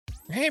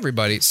Hey,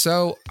 everybody.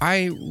 So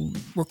I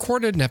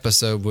recorded an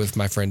episode with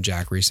my friend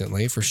Jack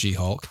recently for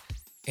She-Hulk,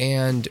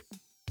 and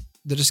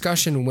the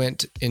discussion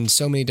went in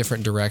so many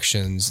different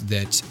directions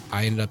that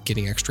I ended up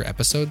getting extra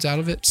episodes out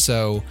of it.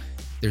 So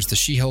there's the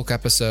She-Hulk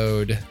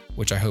episode,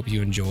 which I hope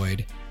you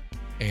enjoyed,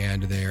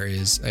 and there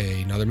is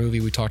another movie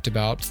we talked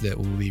about that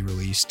will be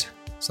released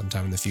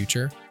sometime in the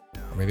future,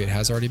 or maybe it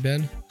has already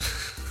been.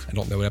 I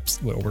don't know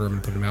what order I'm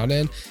going to put them out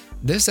in.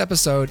 This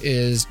episode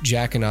is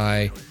Jack and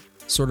I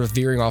sort of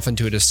veering off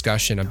into a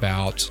discussion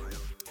about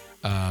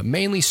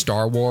mainly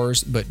Star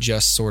Wars, but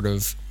just sort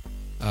of,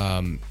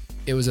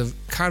 it was a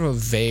kind of a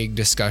vague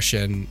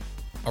discussion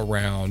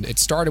around, it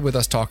started with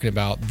us talking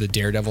about the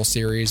Daredevil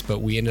series, but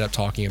we ended up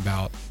talking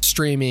about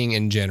streaming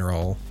in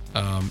general,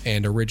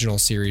 and original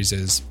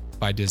series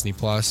by Disney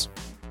Plus.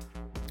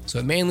 So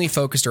it mainly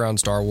focused around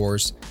Star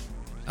Wars.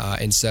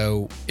 And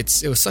so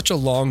it was such a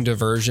long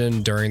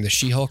diversion during the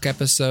She-Hulk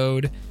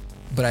episode,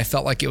 but I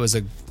felt like it was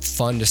a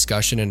fun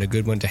discussion and a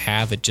good one to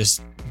have. It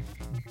just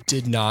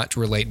did not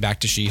relate back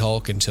to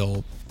She-Hulk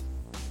until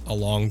a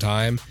long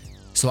time.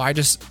 So I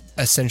just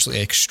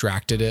essentially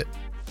extracted it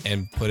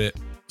and put it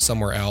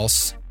somewhere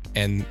else.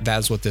 And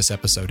that's what this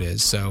episode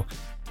is. So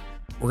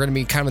we're going to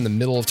be kind of in the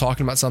middle of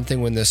talking about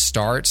something when this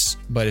starts.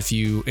 But if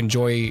you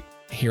enjoy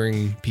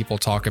hearing people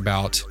talk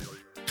about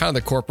kind of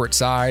the corporate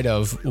side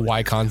of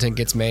why content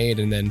gets made,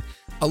 and then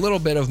a little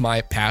bit of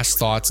my past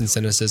thoughts and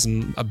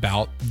cynicism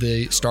about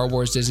the Star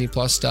Wars Disney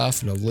Plus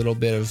stuff, and a little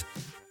bit of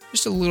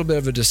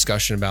a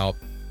discussion about,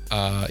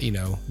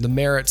 the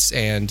merits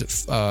and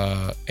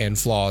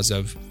flaws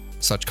of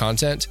such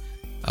content.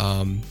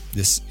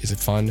 This is a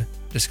fun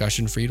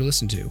discussion for you to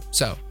listen to.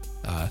 So,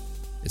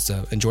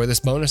 enjoy this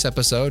bonus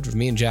episode of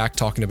me and Jack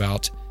talking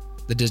about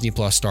the Disney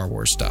Plus Star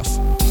Wars stuff.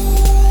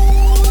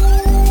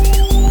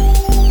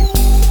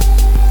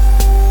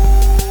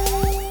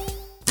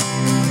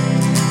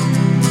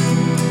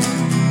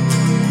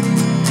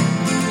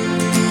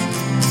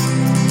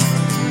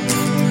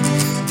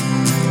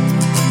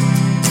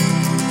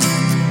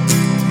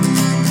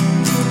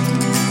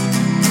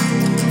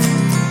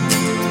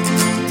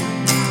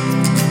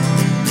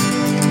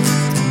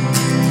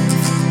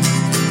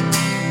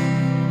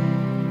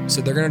 So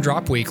they're going to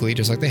drop weekly,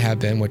 just like they have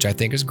been, which I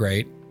think is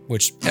great,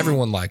 which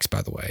everyone likes,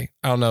 by the way.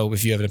 I don't know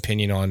if you have an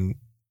opinion on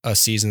a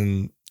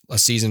season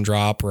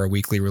drop or a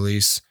weekly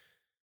release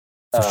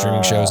for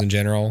streaming shows in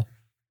general.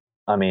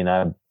 I mean,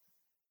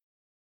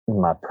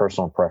 my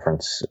personal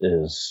preference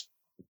is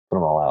put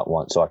them all out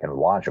once so I can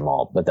watch them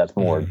all, but that's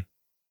more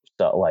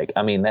stuff like,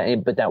 I mean,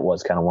 that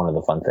was kind of one of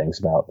the fun things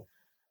about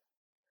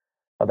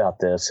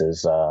this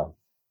is,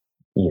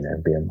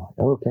 being like,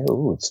 okay,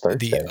 it's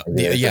Thursday.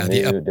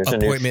 The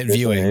appointment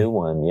viewing. There's a new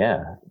one,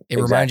 yeah. It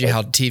reminds you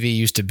how TV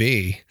used to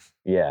be.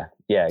 Yeah,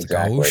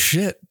 exactly. Like, oh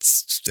shit,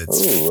 it's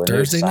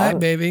Thursday night,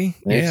 baby.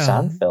 Yeah,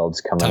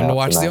 Seinfeld's coming out. Time to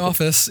watch tonight. The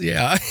Office.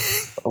 Yeah. I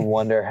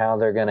wonder how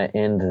they're going to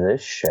end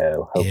this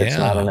show. Hope it's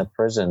not in a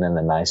prison in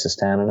the nicest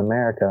town in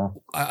America.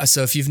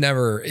 So if you've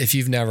never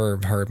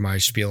heard my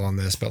spiel on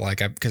this, but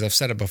because I've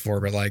said it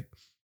before, but like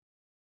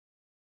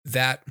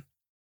that.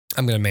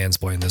 I'm going to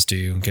mansplain this to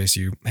you in case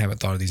you haven't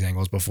thought of these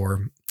angles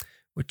before,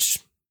 which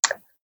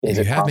is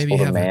it possible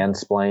to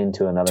mansplain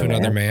to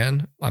another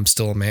man? I'm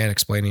still a man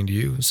explaining to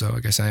you. So I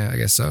guess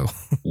so.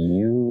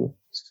 You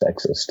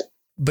sexist.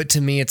 But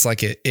to me, it's like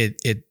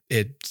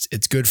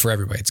it's good for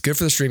everybody. It's good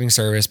for the streaming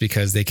service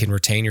because they can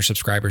retain your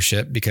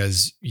subscribership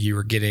because you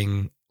are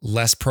getting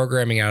less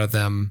programming out of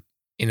them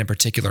in a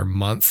particular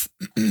month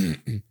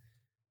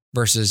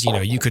versus,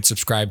 you could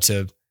subscribe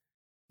to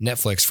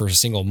Netflix for a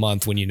single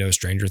month when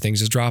Stranger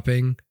Things is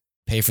dropping,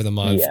 pay for the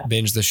month,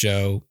 binge the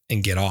show,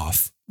 and get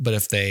off. But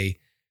if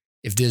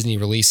Disney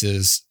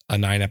releases a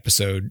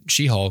 9-episode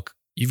She-Hulk,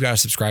 you've got to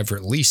subscribe for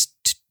at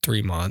least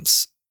 3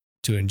 months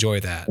to enjoy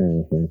that.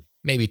 Mm-hmm.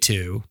 Maybe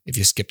 2 if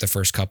you skip the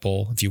first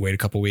couple, if you wait a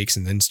couple weeks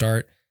and then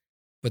start.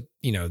 But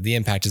the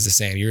impact is the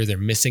same. You're either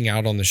missing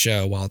out on the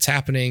show while it's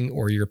happening,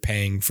 or you're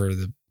paying for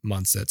the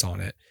months that's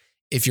on it.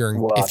 If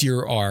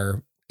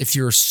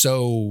you're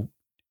so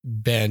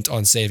bent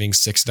on saving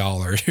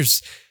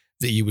 $6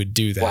 that you would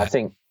do that. Well,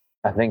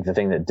 I think the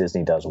thing that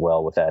Disney does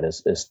well with that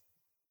is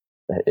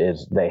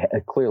they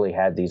clearly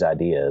had these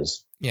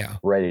ideas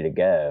ready to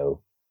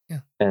go,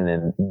 and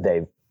then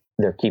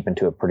they're keeping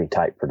to a pretty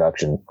tight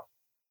production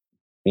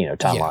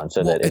timeline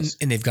so that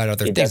and they've got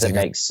other it things. Doesn't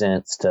make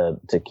sense to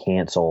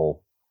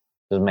cancel.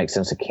 Doesn't make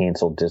sense to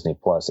cancel Disney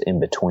Plus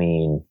in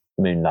between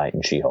Moon Knight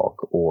and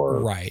She-Hulk or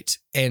right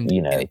and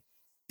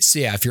So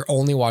if you're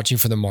only watching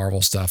for the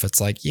Marvel stuff, it's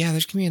like,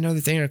 there's going to be another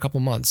thing in a couple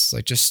months.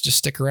 Like just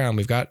stick around.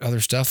 We've got other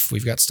stuff.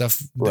 We've got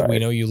stuff that we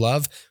know you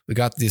love. We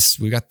got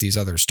these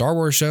other Star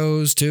Wars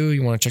shows too.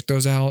 You want to check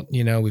those out?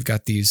 We've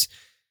got these.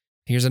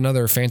 Here's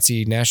another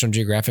fancy National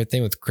Geographic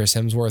thing with Chris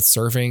Hemsworth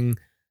surfing.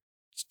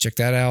 Check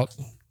that out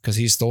because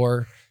he's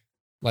Thor.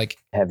 Like,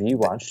 have you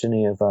watched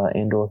any of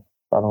Andor,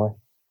 by the way?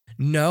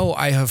 No,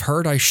 I have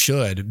heard I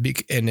should,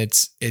 and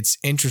it's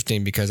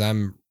interesting because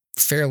I'm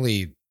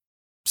fairly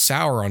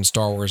sour on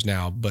Star Wars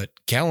now, but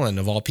Kellen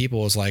of all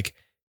people is like,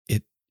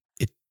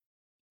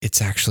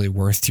 it's actually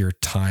worth your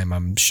time.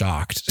 I'm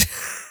shocked.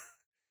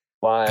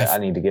 Well, I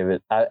need to give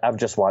it. I've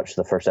just watched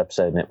the first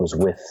episode, and it was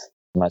with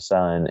my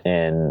son,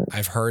 and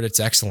I've heard it's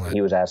excellent.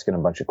 He was asking a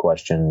bunch of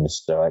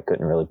questions, so I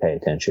couldn't really pay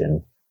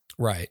attention.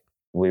 Right.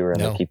 We were in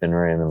the keeping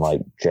room, and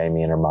like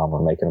Jamie and her mom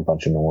were making a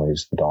bunch of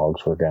noise. The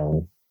dogs were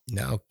going.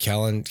 No,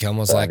 Kellen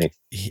was like,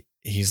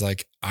 he's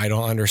like, I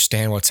don't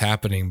understand what's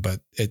happening,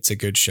 but it's a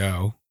good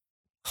show.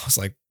 I was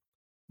like,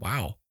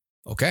 wow.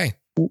 Okay.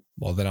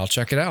 Well, then I'll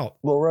check it out.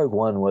 Well, Rogue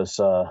One was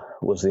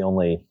the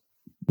only,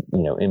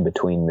 in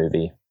between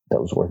movie that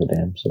was worth a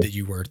damn. So. That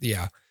you were,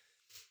 yeah.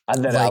 I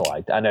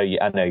liked. I know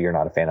you're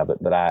not a fan of it,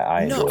 but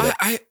I enjoyed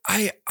it.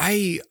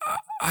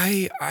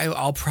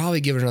 I'll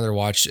probably give it another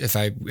watch if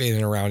I in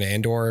and around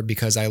Andor,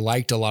 because I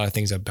liked a lot of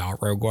things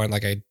about Rogue One.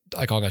 Like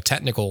on a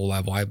technical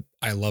level, I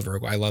love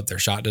Rogue One. I love their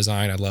shot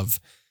design. I love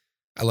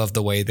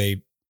the way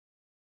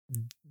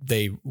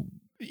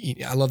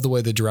I love the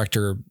way the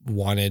director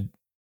wanted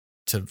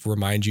to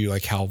remind you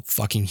like how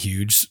fucking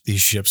huge these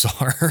ships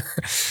are.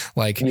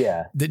 Like,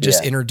 that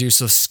just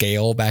introduce a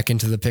scale back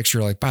into the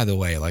picture. Like, by the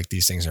way, like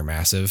these things are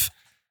massive.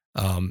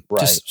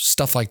 Just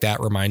stuff like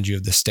that remind you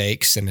of the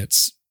stakes, and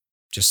it's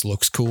just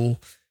looks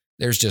cool.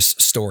 There's just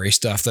story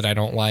stuff that I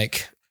don't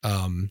like.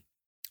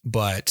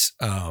 But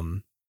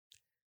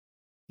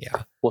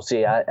yeah. Well,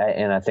 see,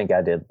 I think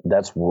I did.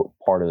 That's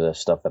part of the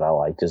stuff that I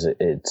liked is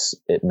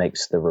it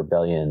makes the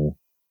rebellion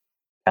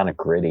kind of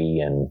gritty.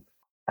 And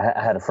I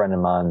had a friend of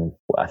mine,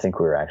 I think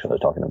we were actually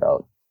talking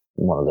about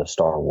one of the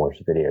Star Wars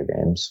video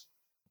games,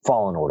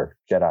 Fallen Order,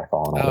 Jedi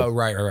Fallen Order. Oh,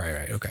 right.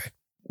 Okay.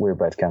 We were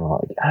both kind of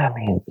like,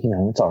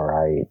 it's all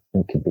right.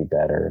 It could be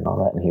better and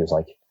all that. And he's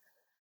like,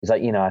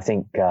 I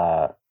think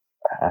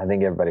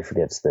everybody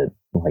forgets that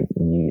like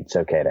it's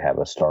okay to have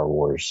a Star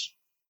Wars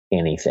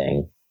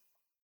anything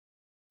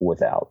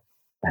without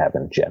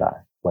having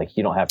Jedi. Like,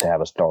 you don't have to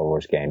have a Star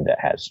Wars game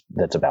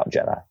that's about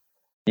Jedi.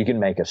 You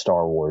can make a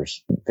Star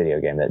Wars video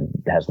game that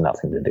has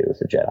nothing to do with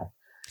the Jedi.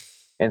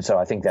 And so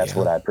I think that's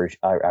what I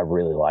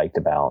really liked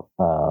about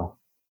Rogue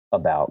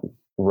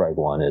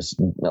One is,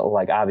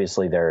 like,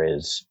 obviously there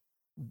is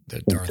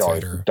the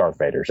Darth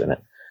Vader's in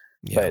it,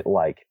 but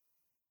like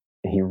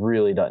he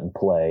really doesn't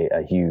play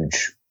a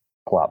huge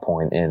plot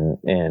point in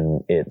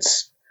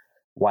it's,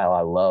 while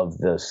I love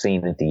the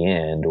scene at the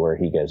end where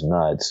he goes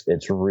nuts,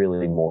 it's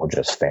really more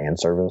just fan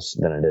service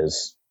than it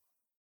is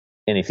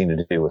anything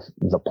to do with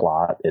the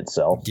plot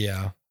itself.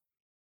 Yeah.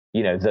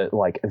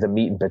 The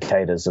meat and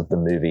potatoes of the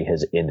movie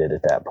has ended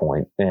at that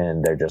point,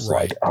 and they're just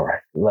like, all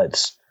right,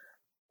 let's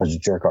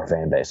jerk our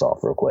fan base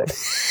off real quick,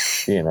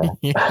 And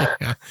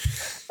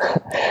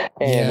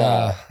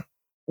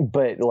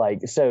but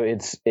like, so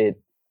it's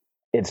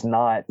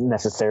not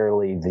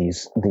necessarily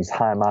these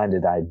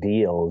high-minded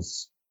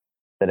ideals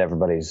that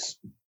everybody's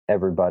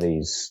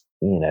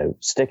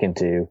sticking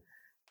to.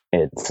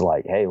 It's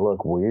like, hey,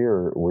 look,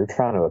 we're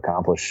trying to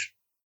accomplish,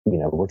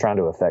 we're trying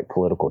to affect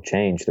political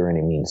change through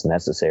any means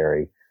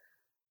necessary,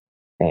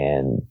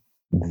 and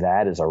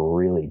that is a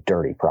really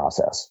dirty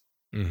process.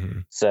 Mm-hmm.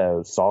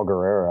 So Saw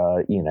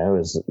Gerrera,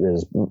 is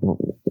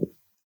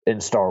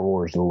in Star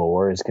Wars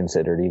lore is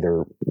considered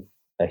either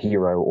a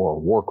hero or a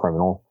war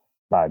criminal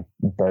by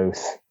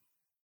both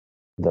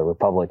the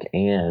Republic,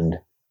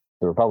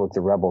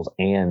 the Rebels,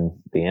 and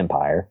the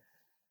Empire.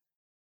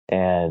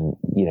 And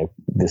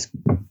this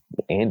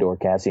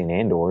Cassian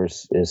Andor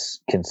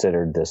is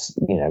considered this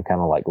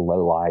kind of like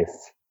low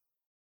life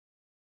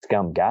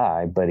scum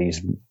guy, but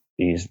he's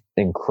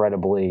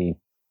incredibly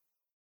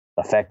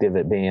effective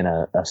at being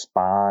a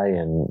spy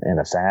and an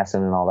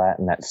assassin and all that,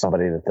 and that's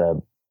somebody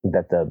that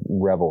the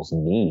Rebels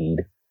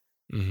need.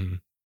 Mm-hmm.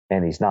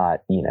 And he's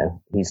not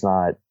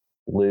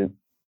Luke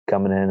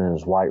coming in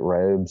his white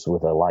robes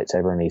with a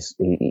lightsaber, and he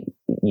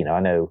I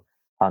know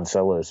Han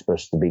Solo is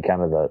supposed to be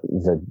kind of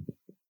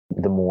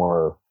the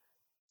more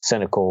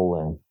cynical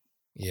and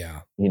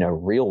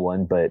real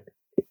one, but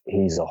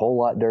he's a whole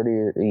lot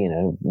dirtier,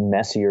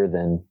 messier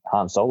than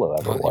Han Solo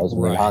ever was. I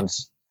mean,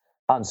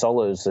 Han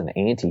Solo's an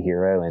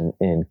anti-hero,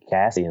 and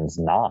Cassian's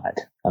not.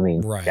 I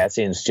mean,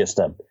 Cassian's just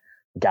a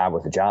guy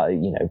with a job,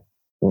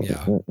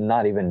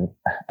 not even,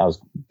 I was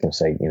going to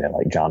say,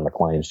 like John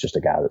McClane's just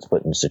a guy that's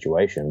put in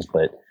situations,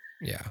 but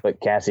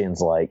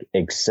Cassian's like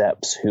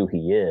accepts who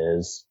he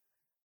is,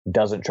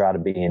 doesn't try to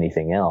be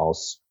anything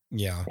else.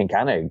 Yeah. And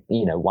kind of,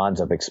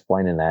 winds up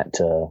explaining that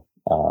to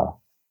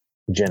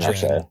Jen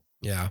Erso.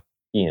 Yeah.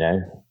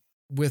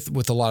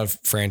 With a lot of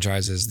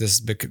franchises,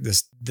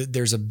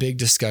 there's a big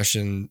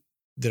discussion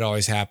that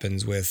always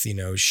happens with,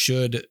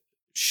 should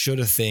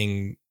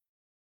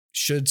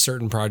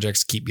certain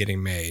projects keep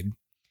getting made?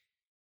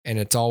 And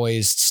it's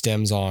always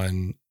stems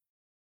on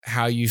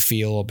how you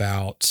feel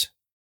about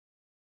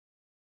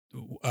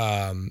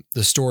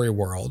the story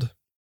world.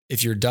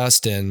 If you're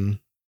Dustin,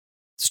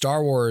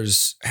 Star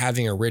Wars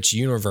having a rich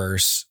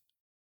universe,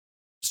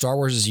 Star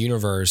Wars'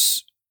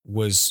 universe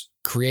was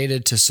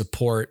created to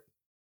support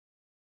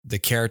the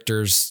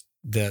characters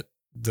that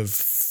the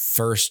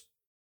first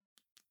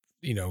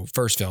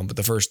film, but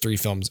the first three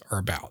films are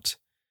about.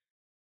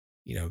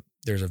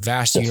 there's a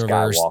vast the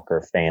universe.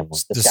 Skywalker family,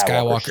 the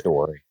Skywalker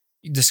story.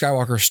 The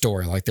Skywalker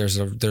story. Like there's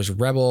a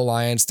Rebel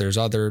Alliance. There's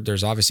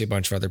obviously a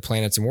bunch of other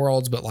planets and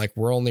worlds, but like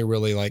we're only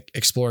really like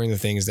exploring the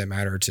things that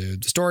matter to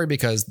the story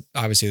because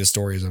obviously the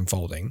story is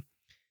unfolding.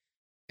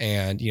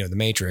 And the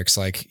Matrix,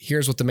 like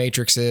here's what the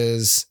Matrix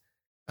is.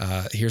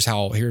 Here's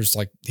how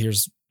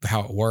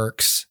it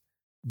works.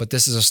 But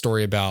this is a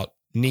story about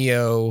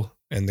Neo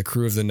and the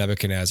crew of the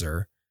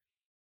Nebuchadnezzar.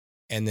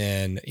 And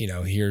then,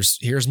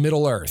 here's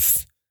Middle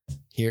Earth.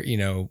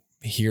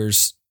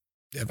 Here's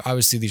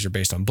obviously these are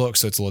based on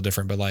books, so it's a little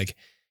different, but like,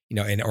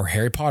 or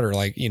Harry Potter,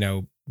 like,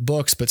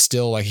 books, but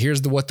still like,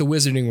 here's what the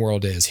wizarding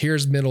world is.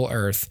 Here's Middle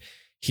Earth.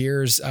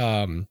 Here's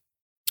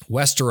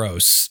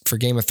Westeros for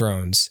Game of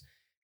Thrones.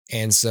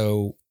 And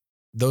so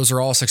those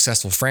are all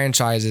successful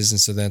franchises. And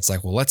so then it's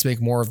like, well, let's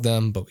make more of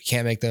them, but we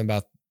can't make them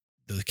about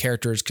the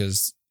characters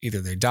because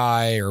either they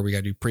die or we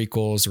got to do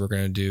prequels or we're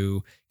going to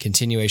do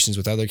continuations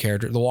with other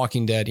characters, The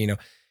Walking Dead,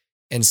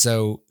 And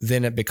so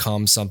then it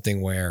becomes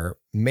something where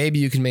maybe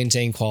you can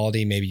maintain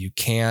quality, maybe you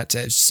can't.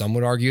 Some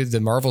would argue the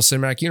Marvel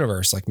Cinematic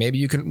Universe, like maybe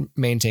you can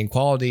maintain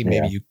quality,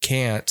 maybe you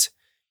can't,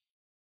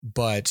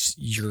 but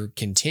you're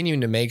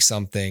continuing to make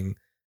something,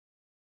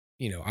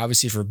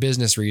 obviously for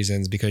business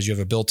reasons, because you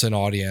have a built-in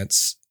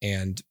audience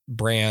and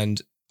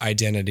brand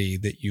identity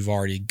that you've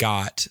already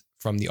got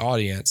from the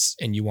audience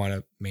and you want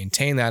to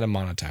maintain that and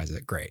monetize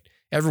it. Great.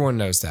 Everyone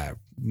knows that.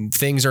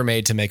 Things are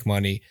made to make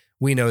money.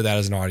 We know that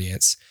as an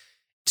audience.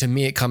 To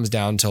me, it comes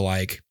down to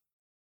like,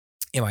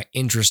 am I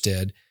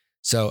interested?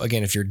 So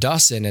again, if you're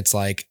Dustin, it's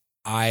like,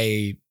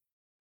 I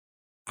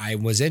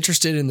was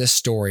interested in this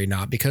story,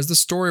 not because the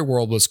story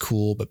world was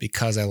cool, but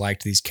because I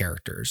liked these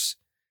characters.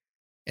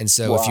 And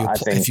so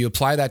if you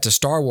apply that to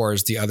Star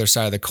Wars, the other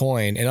side of the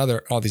coin and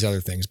all these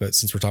other things, but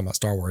since we're talking about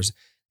Star Wars,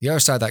 the other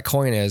side of that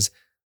coin is,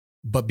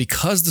 but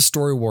because the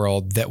story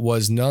world that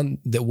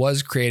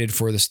was created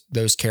for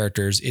those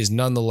characters is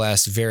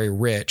nonetheless very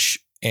rich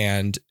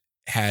and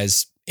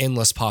has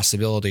endless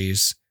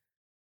possibilities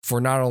for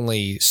not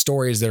only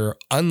stories that are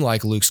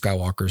unlike Luke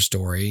Skywalker's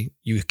story,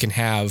 you can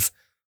have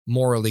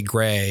morally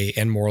gray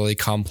and morally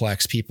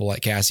complex people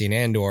like Cassian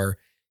Andor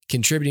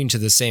contributing to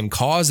the same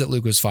cause that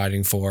Luke was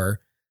fighting for,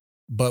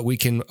 but we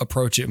can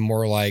approach it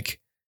more like,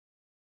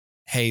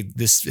 hey,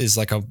 this is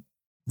like a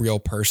real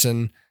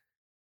person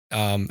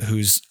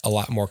who's a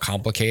lot more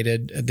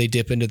complicated. They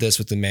dip into this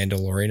with The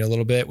Mandalorian a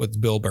little bit with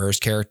Bill Burr's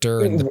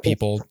character and the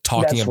people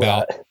talking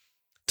about,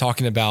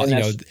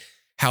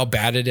 how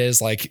bad it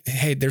is. Like,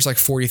 hey, there's like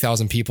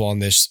 40,000 people on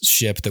this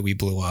ship that we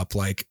blew up.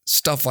 Like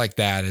stuff like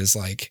that is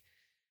like,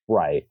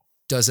 right.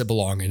 Does it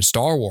belong in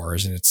Star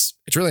Wars? And it's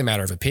really a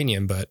matter of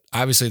opinion, but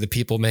obviously the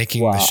people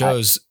making the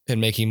shows and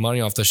making money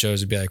off the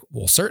shows would be like,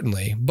 well,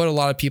 certainly. But a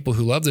lot of people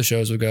who love the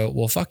shows would go,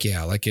 well, fuck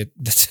yeah. Like it.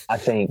 I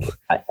think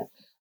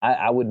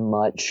I would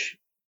much,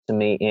 to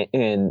me,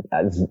 and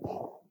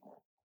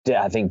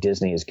I think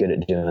Disney is good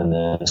at doing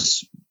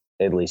this.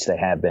 At least they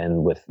have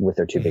been with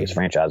their two biggest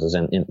franchises.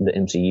 And in the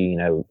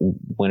MCU,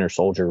 Winter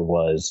Soldier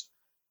was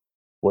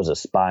a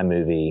spy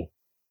movie,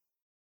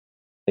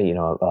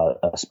 a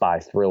spy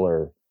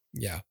thriller.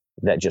 Yeah.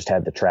 That just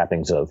had the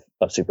trappings of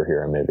a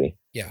superhero movie.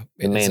 Yeah.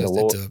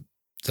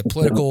 It's a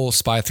political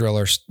spy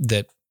thriller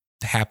that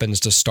happens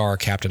to star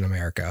Captain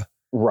America.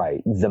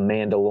 Right. The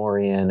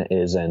Mandalorian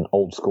is an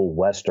old school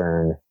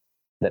Western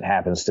that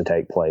happens to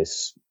take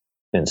place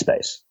in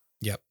space.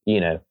 Yep.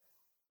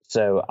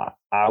 So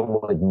I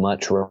would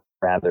much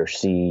rather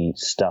see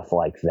stuff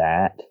like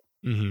that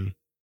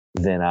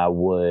than I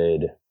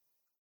would,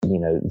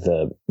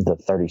 the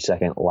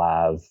 30-second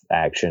live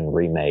action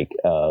remake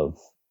of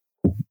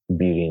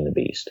Beauty and the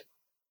Beast,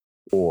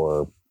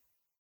 or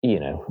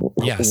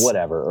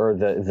whatever, or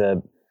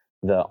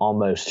the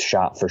almost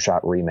shot for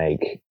shot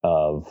remake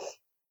of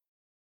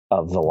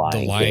the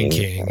Lion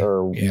King,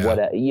 or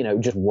what,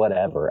 just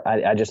whatever.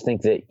 I just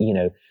think that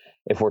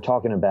if we're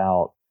talking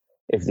about,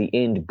 if the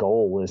end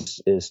goal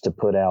is to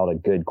put out a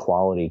good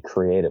quality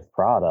creative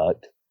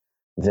product,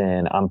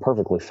 then I'm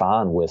perfectly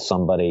fine with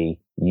somebody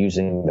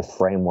using the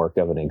framework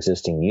of an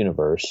existing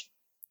universe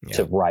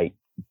to write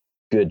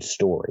good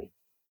story.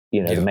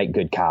 To make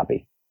good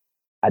copy.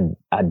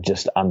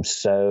 I'm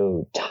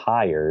so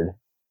tired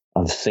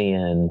of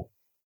seeing,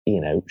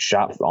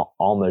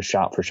 almost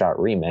shot for shot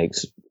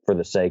remakes for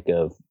the sake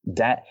of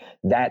that.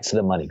 That's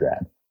the money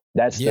grab.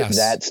 That's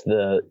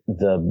the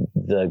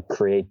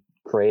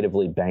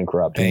creatively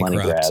bankrupt money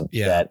grab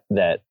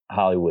that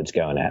Hollywood's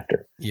going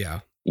after. Yeah.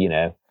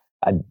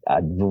 I'd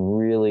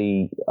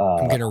really,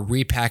 I'm going to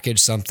repackage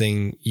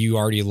something you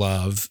already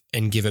love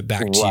and give it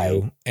back to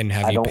you and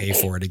have you pay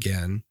for it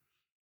again.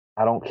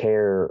 I don't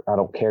care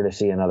to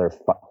see another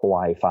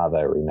Hawaii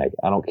Five-0 remake.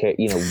 I don't care,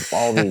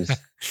 all these,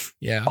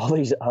 all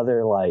these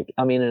other,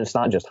 and it's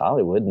not just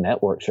Hollywood,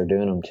 networks are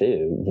doing them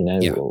too,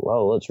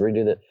 oh, let's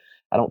redo that.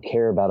 I don't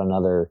care about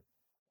another,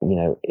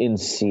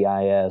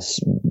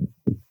 NCIS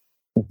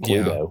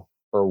Pluto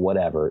or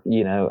whatever,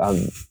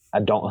 I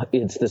don't,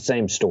 it's the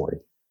same story.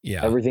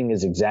 Yeah. Everything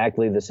is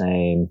exactly the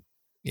same.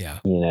 Yeah.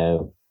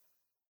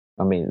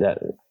 That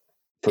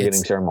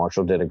Forgetting Sarah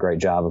Marshall did a great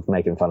job of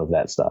making fun of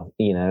that stuff,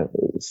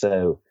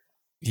 so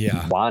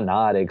why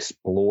not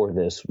explore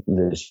this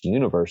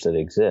universe that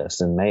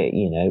exists and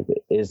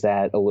is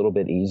that a little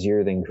bit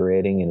easier than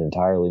creating an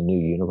entirely new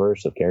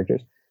universe of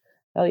characters?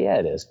 Hell yeah,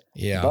 it is.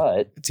 Yeah.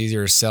 But it's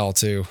easier to sell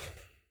too.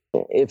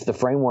 If the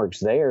framework's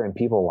there and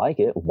people like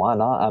it, why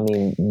not? I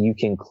mean, you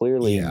can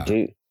clearly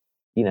do,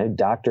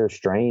 Doctor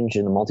Strange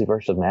in the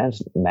Multiverse of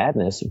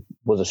Madness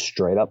was a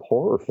straight up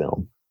horror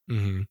film.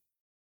 Mm-hmm.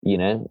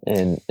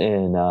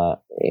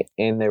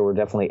 And there were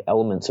definitely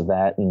elements of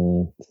that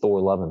in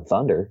Thor: Love and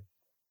Thunder.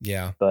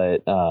 Yeah.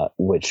 But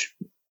which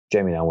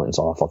Jamie and I went and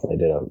saw. I thought they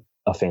did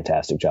a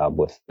fantastic job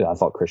with. I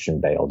thought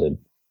Christian Bale did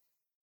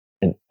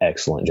an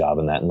excellent job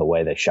in that, and the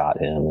way they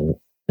shot him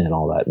and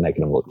all that,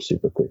 making him look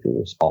super creepy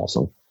was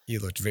awesome. He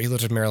looked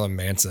at Marilyn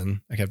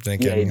Manson. I kept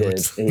thinking, he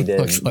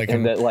did. Like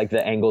and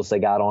the angles they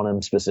got on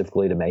him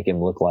specifically to make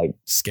him look like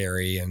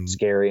scary and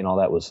all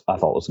that I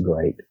thought was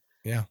great.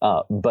 Yeah.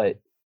 But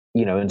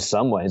in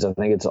some ways, I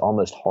think it's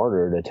almost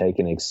harder to take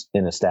an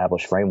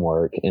established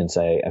framework and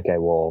say, okay,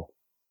 well,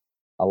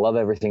 I love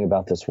everything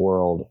about this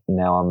world.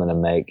 Now I'm going to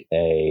make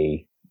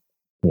a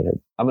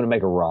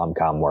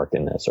rom-com work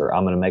in this, or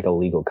I'm going to make a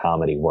legal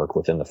comedy work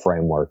within the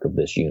framework of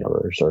this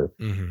universe, or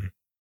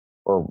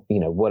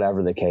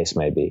whatever the case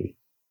may be.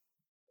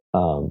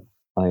 I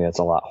think that's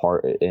a lot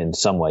hard. In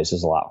some ways,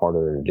 is a lot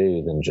harder to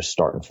do than just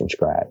starting from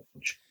scratch.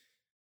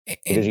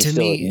 Because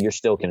you're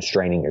still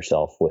constraining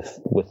yourself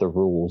with the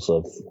rules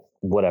of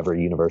whatever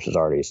universe is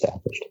already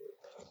established.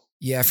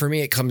 Yeah, for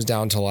me, it comes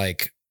down to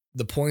like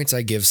the points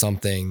I give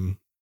something.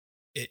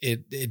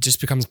 It just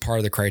becomes part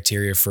of the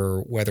criteria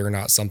for whether or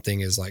not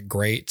something is like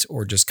great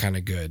or just kind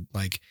of good.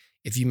 Like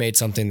if you made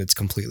something that's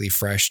completely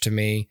fresh to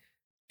me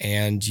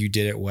and you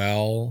did it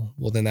well,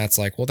 then that's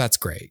like, well, that's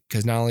great.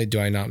 Because not only do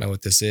I not know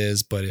what this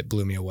is, but it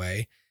blew me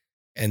away.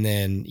 And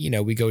then,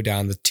 we go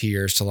down the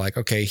tiers to like,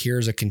 okay,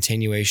 here's a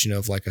continuation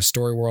of like a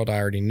story world I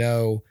already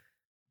know,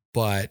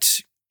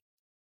 but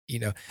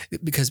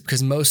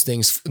because most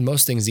things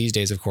these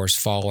days, of course,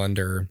 fall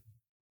under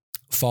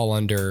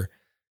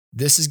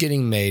this is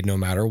getting made no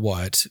matter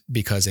what,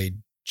 because a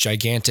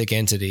gigantic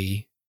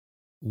entity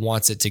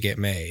wants it to get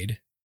made.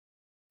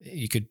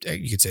 You could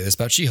say this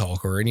about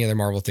She-Hulk or any other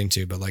Marvel thing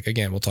too, but like,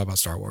 again, we'll talk about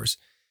Star Wars.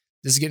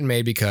 This is getting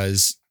made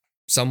because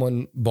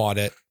someone bought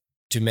it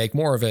to make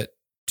more of it,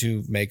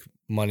 to make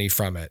money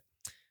from it.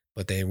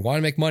 But they want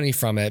to make money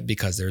from it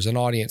because there's an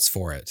audience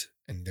for it.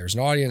 And there's an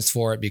audience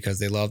for it because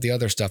they love the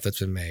other stuff that's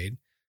been made.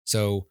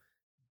 So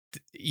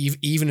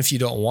even if you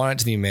don't want it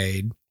to be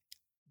made,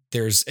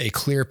 there's a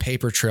clear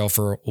paper trail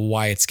for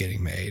why it's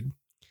getting made.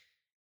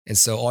 And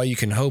so all you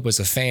can hope as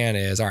a fan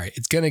is, all right,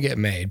 it's going to get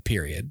made,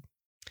 period.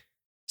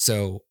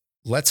 So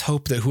let's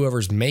hope that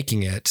whoever's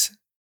making it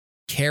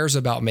cares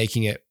about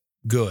making it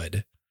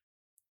good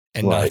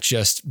and not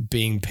just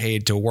being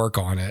paid to work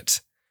on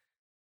it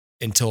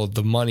until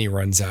the money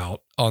runs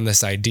out on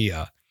this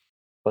idea.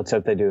 Let's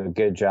hope they do a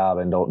good job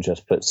and don't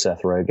just put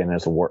Seth Rogen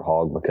as a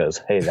warthog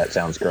because, hey, that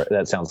sounds great.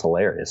 That sounds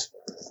hilarious.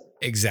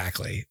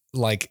 Exactly.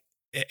 Like,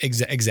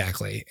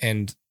 exactly.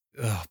 And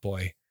oh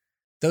boy,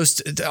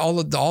 all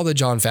the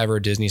Jon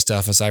Favreau Disney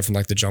stuff, aside from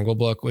like the Jungle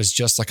Book, was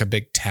just like a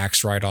big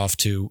tax write-off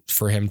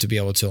for him to be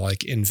able to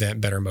like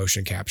invent better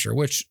motion capture,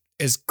 which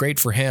is great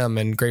for him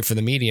and great for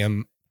the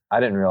medium. I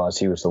didn't realize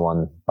he was the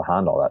one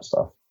behind all that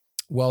stuff.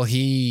 Well,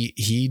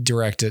 he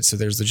directed. So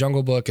there's the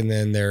Jungle Book, and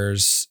then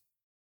there's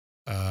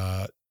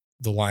The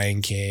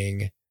Lion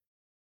King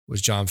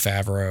was Jon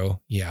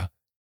Favreau. Yeah,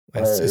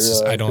 it's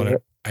just, I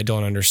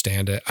don't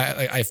understand it.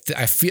 I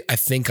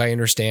think I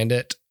understand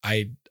it.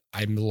 I'm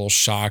a little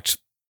shocked,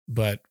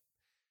 but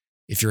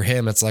if you're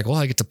him, it's like, well,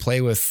 I get to play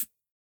with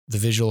the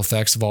visual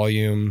effects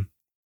volume,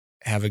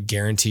 have a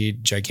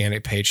guaranteed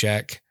gigantic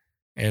paycheck,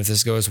 and if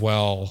this goes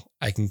well,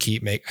 I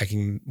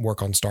can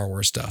work on Star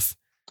Wars stuff.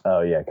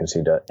 Oh yeah, because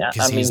he does.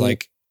 Because he's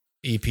like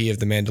EP of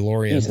the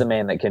Mandalorian. He's the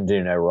man that can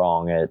do no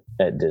wrong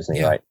at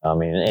Disney, right? I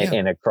mean,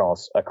 and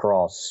across.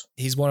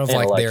 He's one of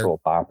like their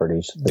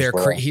properties.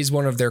 He's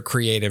one of their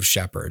creative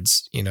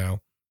shepherds,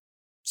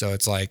 So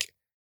it's like,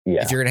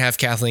 if you're gonna have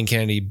Kathleen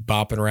Kennedy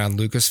bopping around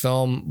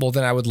Lucasfilm, well,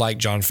 then I would like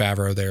Jon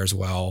Favreau there as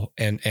well,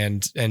 and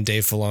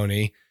Dave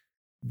Filoni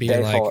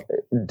being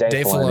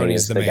Dave Filoni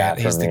is the man.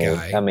 He's the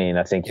guy. I mean,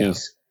 I think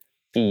he's.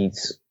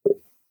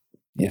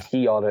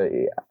 He ought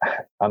to.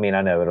 I mean,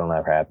 I know it'll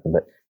never happen,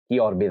 but he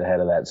ought to be the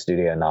head of that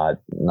studio,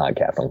 not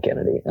Kathleen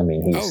Kennedy. I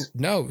mean,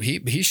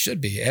 he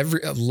should be.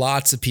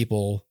 Lots of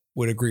people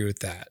would agree with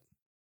that.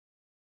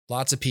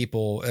 Lots of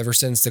people, ever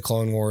since the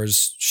Clone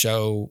Wars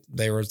show,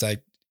 they were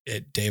like,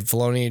 Dave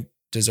Filoni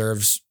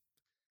deserves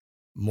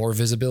more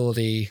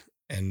visibility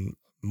and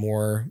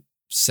more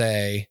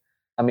say.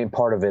 I mean,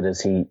 part of it is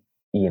he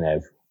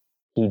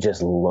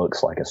just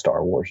looks like a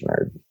Star Wars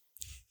nerd.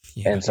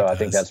 Yeah, and so I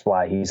think that's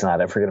why he's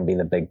not ever going to be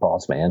the big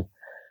boss man.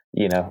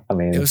 I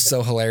mean, it was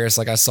so hilarious.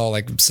 Like I saw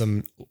like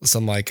some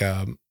like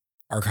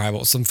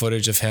archival, some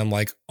footage of him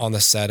like on the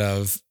set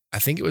of, I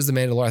think it was The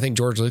Mandalorian. I think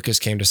George Lucas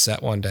came to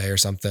set one day or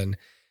something,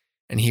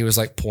 and he was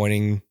like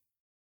pointing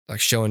like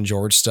showing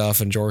George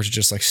stuff, and George is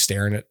just like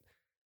staring at,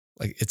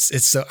 like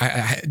it's so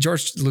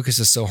George Lucas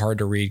is so hard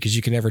to read because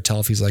you can never tell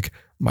if he's like,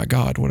 my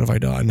God, what have I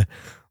done?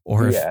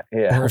 Or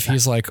if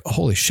he's like,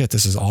 holy shit,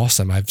 this is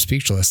awesome. I'm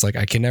speechless. Like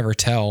I can never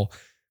tell.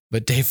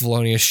 But Dave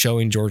Filoni is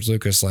showing George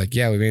Lucas like,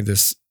 yeah, we made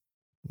this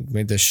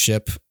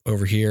ship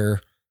over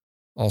here.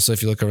 Also,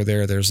 if you look over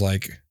there, there's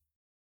like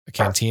a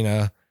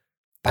cantina.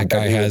 That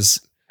guy has.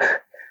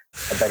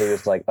 I bet he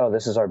was like, oh,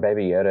 this is our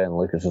baby Yoda. And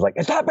Lucas was like,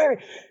 it's not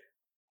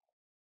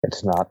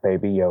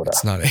baby Yoda.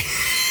 It's not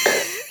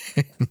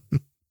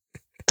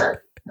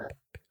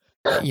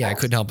yeah, I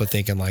couldn't help but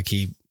thinking like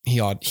he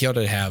ought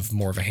to have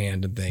more of a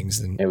hand in things.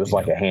 And it was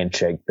like a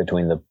handshake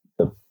between the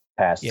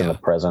past and the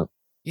present.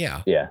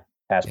 Yeah. Yeah.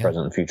 Past,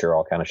 present, and future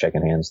all kind of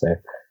shaking hands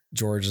there.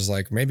 George is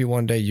like, maybe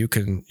one day you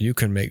can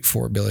make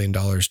 $4 billion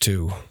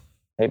too.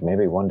 Hey,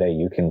 maybe one day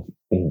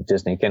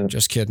Disney can.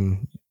 Just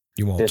kidding.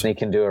 You won't. Disney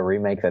can do a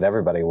remake that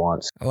everybody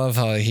wants. I love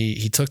how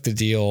he took the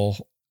deal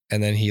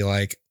and then he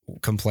like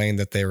complained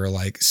that they were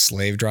like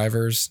slave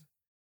drivers.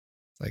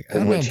 Like, I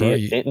don't know, bro.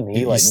 Isn't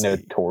he like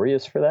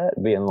notorious for that,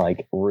 being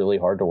like really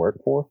hard to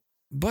work for?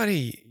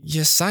 Buddy,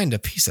 you signed a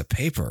piece of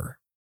paper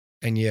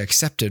and you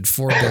accepted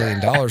 $4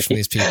 billion from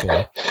these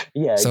people.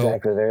 Yeah, so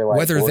exactly. They're like,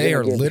 whether they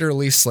are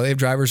literally slave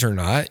drivers or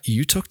not,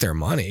 you took their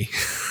money.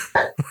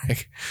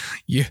 Like,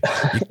 you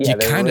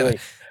kind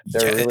of.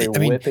 They're really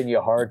whipping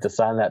you hard to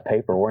sign that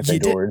paper, weren't they,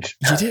 George?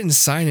 You didn't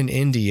sign an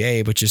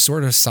NDA, but you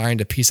sort of signed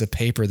a piece of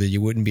paper that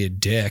you wouldn't be a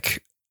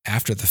dick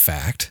after the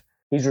fact.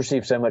 He's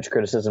received so much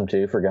criticism,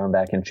 too, for going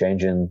back and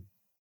changing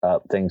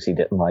up things he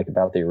didn't like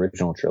about the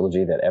original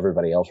trilogy that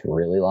everybody else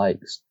really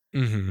likes.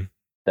 Mm-hmm.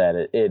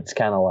 That it's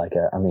kind of like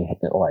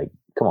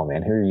come on,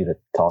 man, who are you to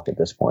talk at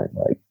this point?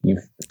 Like, but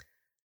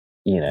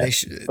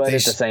at the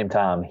same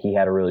time, he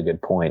had a really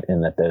good point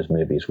in that those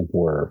movies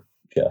were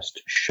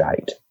just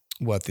shite.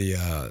 What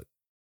the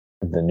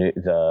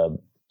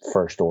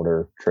First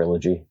Order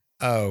trilogy?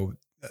 Oh,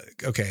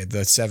 okay.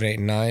 The 7, 8,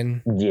 and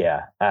 9.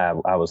 Yeah,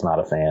 I was not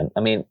a fan. I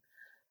mean,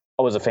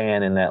 I was a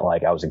fan in that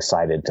like I was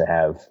excited to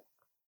have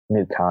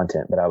new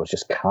content, but I was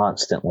just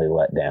constantly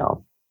let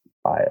down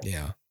by it.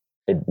 Yeah,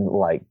 it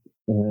like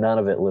none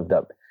of it lived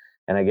up.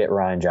 And I get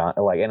Rian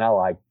Johnson, and I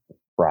like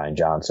Rian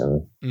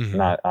Johnson. Mm-hmm.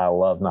 I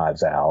love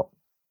Knives Out.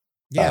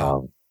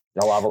 Yeah,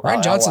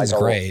 Rian Johnson's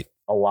great.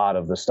 A lot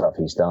of the stuff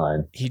he's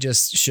done. He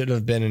just should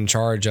have been in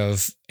charge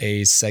of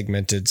a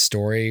segmented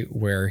story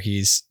where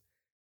he's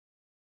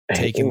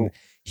taken.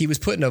 He was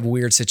put in a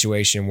weird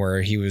situation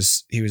where he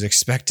was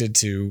expected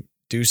to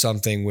do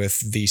something with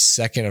the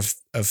second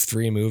of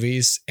 3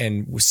 movies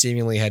and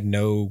seemingly had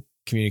no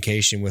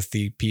communication with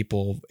the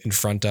people in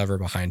front of or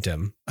behind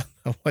him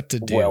what to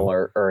do. Well,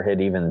 or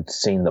had even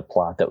seen the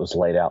plot that was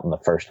laid out in the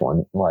first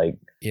one. Like,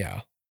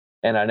 yeah.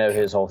 And I know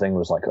his whole thing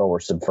was like, oh, we're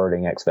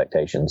subverting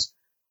expectations.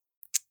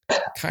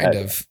 Kind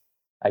of.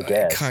 I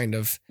guess. Kind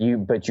of.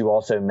 But you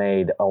also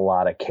made a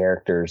lot of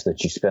characters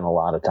that you spent a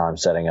lot of time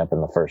setting up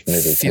in the first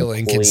movie feel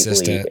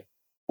inconsistent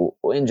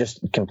and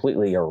just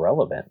completely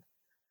irrelevant.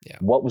 Yeah.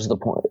 What was the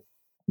point?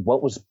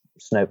 What was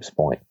Snoke's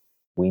point?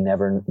 We'll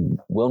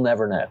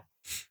never know.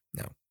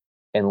 No.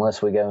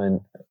 Unless we go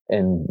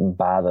and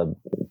buy the,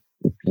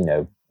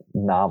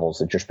 novels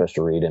that you're supposed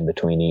to read in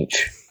between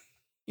each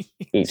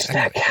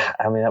stack.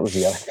 I mean, that was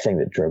the other thing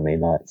that drove me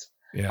nuts.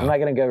 Yeah. I'm not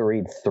going to go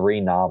read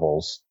 3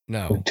 novels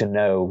to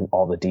know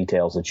all the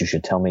details that you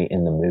should tell me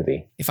in the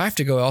movie. If I have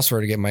to go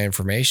elsewhere to get my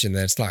information,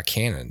 then it's not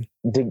canon.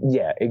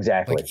 Yeah,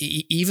 exactly. Like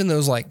even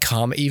those like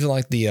even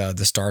like the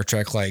Star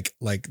Trek like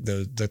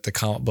the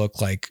comic book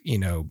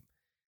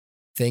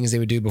things they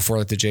would do before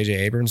like the J.J.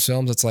 Abrams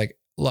films. It's like,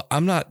 look,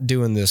 I'm not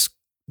doing this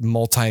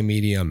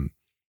multi-medium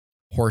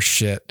horse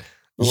shit.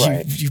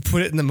 Right. You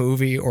put it in the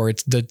movie or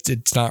it's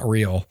not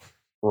real.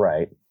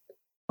 Right.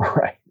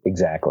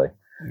 Exactly.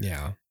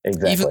 Yeah.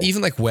 Exactly.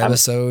 Even like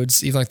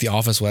webisodes, even like the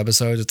Office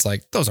webisodes, it's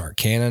like, those aren't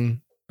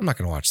canon. I'm not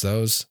going to watch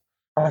those.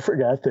 I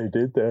forgot they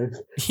did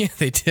those. Yeah,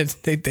 they did.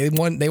 They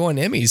won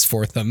Emmys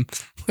for them.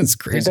 It's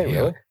crazy. Did they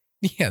really?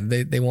 Yeah,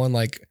 they won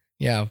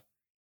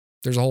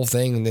there's a whole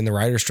thing in the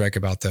writer's strike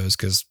about those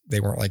because they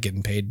weren't like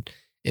getting paid.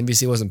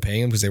 NBC wasn't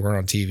paying them because they weren't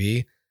on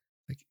TV.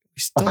 Like, we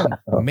still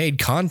made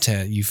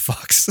content, you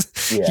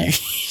fucks. Yeah.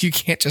 You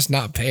can't just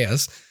not pay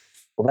us.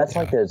 Well, that's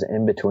like those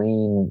in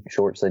between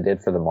shorts they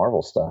did for the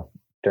Marvel stuff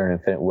during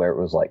Infinite, where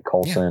it was like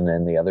Coulson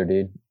and the other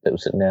dude that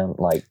was sitting down.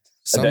 Like,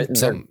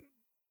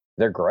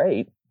 they're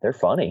great. They're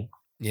funny.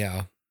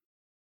 Yeah.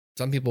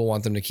 Some people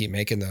want them to keep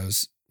making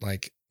those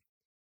like,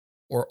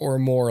 or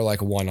more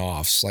like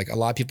one-offs. Like a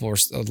lot of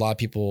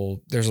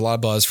people, there's a lot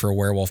of buzz for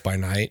Werewolf by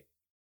Night.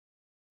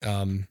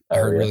 I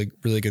heard really,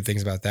 really good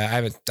things about that.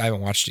 I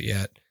haven't watched it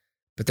yet,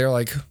 but they're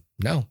like,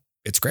 no,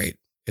 it's great.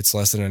 It's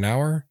less than an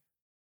hour.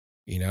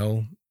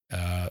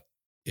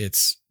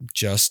 It's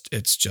just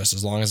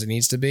as long as it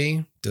needs to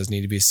be. Doesn't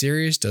need to be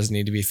serious. Doesn't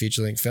need to be a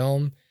feature-length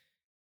film.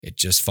 It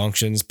just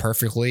functions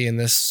perfectly in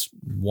this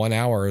 1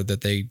 hour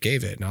that they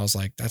gave it. And I was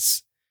like,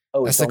 that's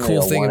the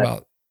cool thing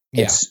about.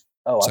 I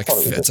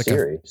thought it was a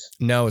series.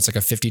 No, it's like a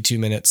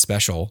 52-minute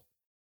special.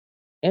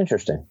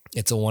 Interesting.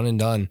 It's a one and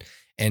done.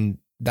 And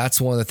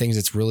that's one of the things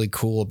that's really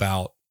cool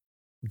about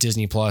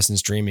Disney Plus and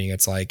streaming.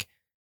 It's like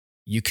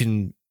you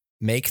can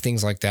make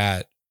things like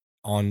that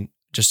on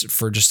just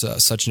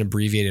such an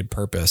abbreviated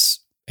purpose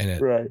in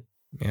it. Right.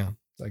 Yeah.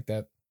 Like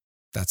that.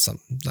 That's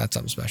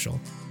something special.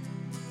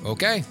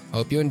 Okay.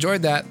 Hope you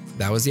enjoyed that.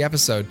 That was the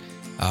episode.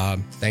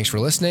 Thanks for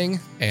listening.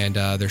 And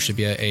there should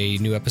be a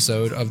new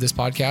episode of this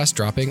podcast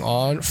dropping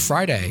on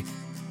Friday.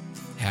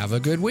 Have a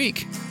good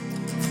week.